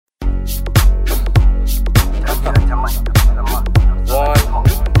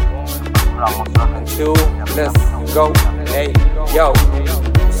go. Hey, yo.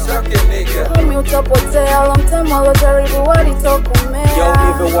 Ustake nigga. Homie utapotea long time walojaribu walitokomea. Yo,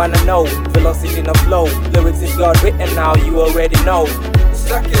 even wanna know, velocity in the flow. Lyrics is God written now, you already know.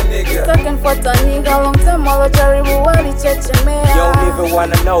 Ustake nigga. Ustake nfuata Niiga long time walojaribu walichechemea. Yo, even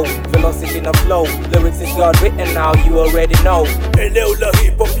wanna know, velocity in the flow. Lyrics is God written now, you already know. Eneo la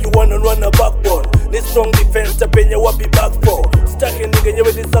hip hop you wanna run a backbone. Ni strong defense tapenye wapi back for. Ustake nigga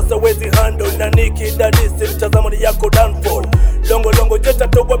nyewezi sasa wezi handle. Na niki dadisi mtazamani yako downfall. Longo jeta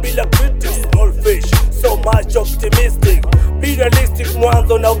togwa bila critics. Small fish, so much optimistic. Be realistic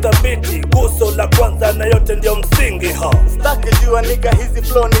mwanzo na utabiti. Guso la kwanza na yote ndio msingi ha. Ustake jua nigga hizi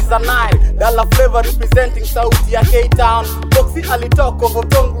flow ni za nine. Dala flavor representing sauti ya K-Town. Boxy alitoko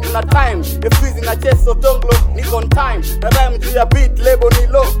votonglu na time. Efizi na cheso tonglo ni on time. Na rhyme juu ya beat label ni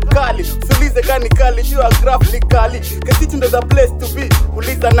low kali. Sulize gani kali juu ya graph ni kali. Kesitu ndo the place to be.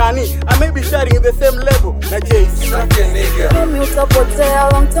 Uliza nani I may be sharing the same level na Jay-Z. Ustake nigga. Homie utapotea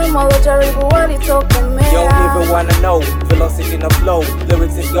long time walojaribu walitokomea. Yo, even wanna know, velocity in the flow.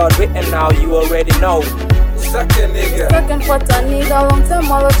 Lyrics is God written now, you already know. Ustake nigga. Ustake nfuata Niiga long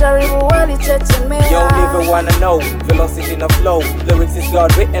time walojaribu walichechemea. Yo, even wanna know, velocity in the flow. Lyrics is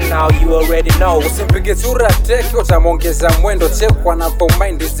God written now, you already know. Usimpige sura teke utamongeza mwendo. Chekwa na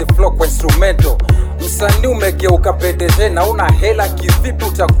mind hizi flow kwa instrumento. Msanii umegeuka PDG na una hela kivipi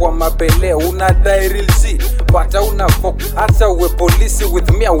utakuwa mabele. Unadai real G but una fuck. Hata uwe polisi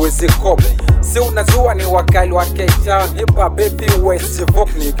with me awezi cop. Si unajua ni wakali wa K-Town. Hip hop baby G-voc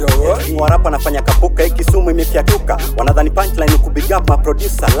nigga. Warapa nafanya kapuka KISUMU imefyatuka. Wanadhani punchline kubig up my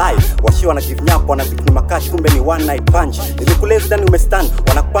producer live. Washi wana give nyap wana vitu makachi kumbe ni one night punch. Nilikuleza ndani umestand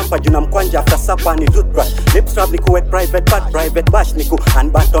wanakupampa juu na mkwanja after supper ni toothbrush. Lips rub niku wet private bash niku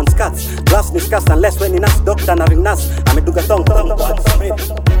unbutton skirts. Glass ni scarce unless when inas doctor na ring nurse. Ameduga tong.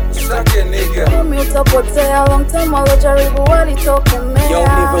 Ustake nigga. Homie utapotea long time walojaribu walitokomea. Yo,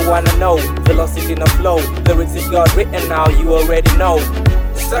 even wanna know, velocity in the flow. Lyrics is God written now, you already know.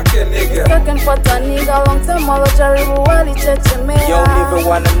 Ustake nigga. Ustake nfuata Niiga long time walojaribu walichechemea. Yo, even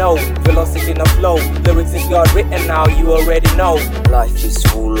wanna know, velocity in the flow. Lyrics is God written now, you already know. Life is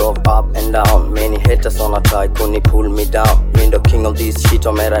full of up and down. Many haters wanna try kuni pull me down. Me the king of this shit,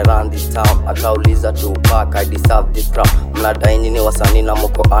 or I run this town. Atauliza tu back, I deserve this crown. Mnadai nini wasanii na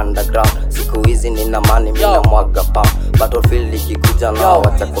moko underground. Siku hizi nina money, mina mwaga pound. Battlefield ikikuja na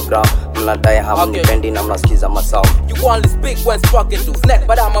watako ground. Mnadai hamnipendi na mnasikiza masound. You only speak when spoken to. Snack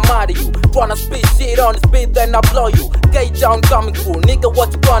but I'm a mad at you. Tryna spit shit on the speed then I blow you. K-Town coming through. Nigga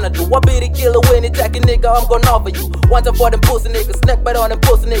what you gonna do? I be the killer when it attacking nigga I'm gonna offer you. One time for them pussy niggas. Snack but on them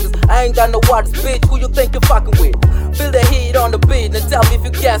pussy niggas. I ain't got no words bitch. Who you think you fucking with? Feel the heat on the beat and tell me if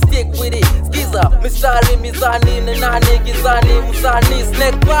you can't stick with it. Skiza, Mistari, Mizani, Nani, Gizani, Musani,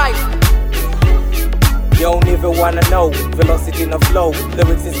 Snack right. You don't even wanna know, velocity in the flow.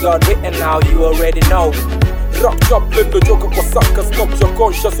 Lyrics is God written now, you already know. Rock chop lendo joka kwa saka. Stop your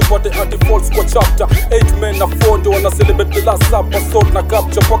conscious upate anti false kwa chapter. 8 men na 4 ndo wana celebrate the last supper. Sword na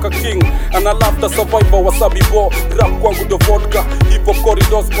capture paka king. And I love the survivor wasabi bo. Rap kwangu do vodka. Hip hop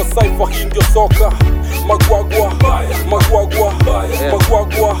corridors kwa cypher hii ndio soka.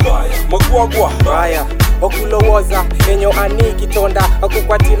 Magwagwa Raya okulowoza enyo ani kitonda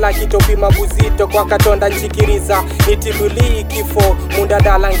akukwatila kitopi mabuzito kwa katonda nchikiriza itibuli kifo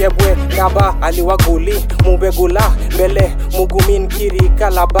mundadala ngebwe ngaba aliwaguli mubegula mbele mugumin kiri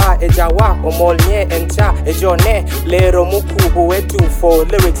kalaba ejawa omolnye encha ejone lero mukubu wetu for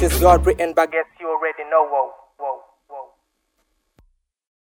lyrics is God written but guess you already know. Whoa.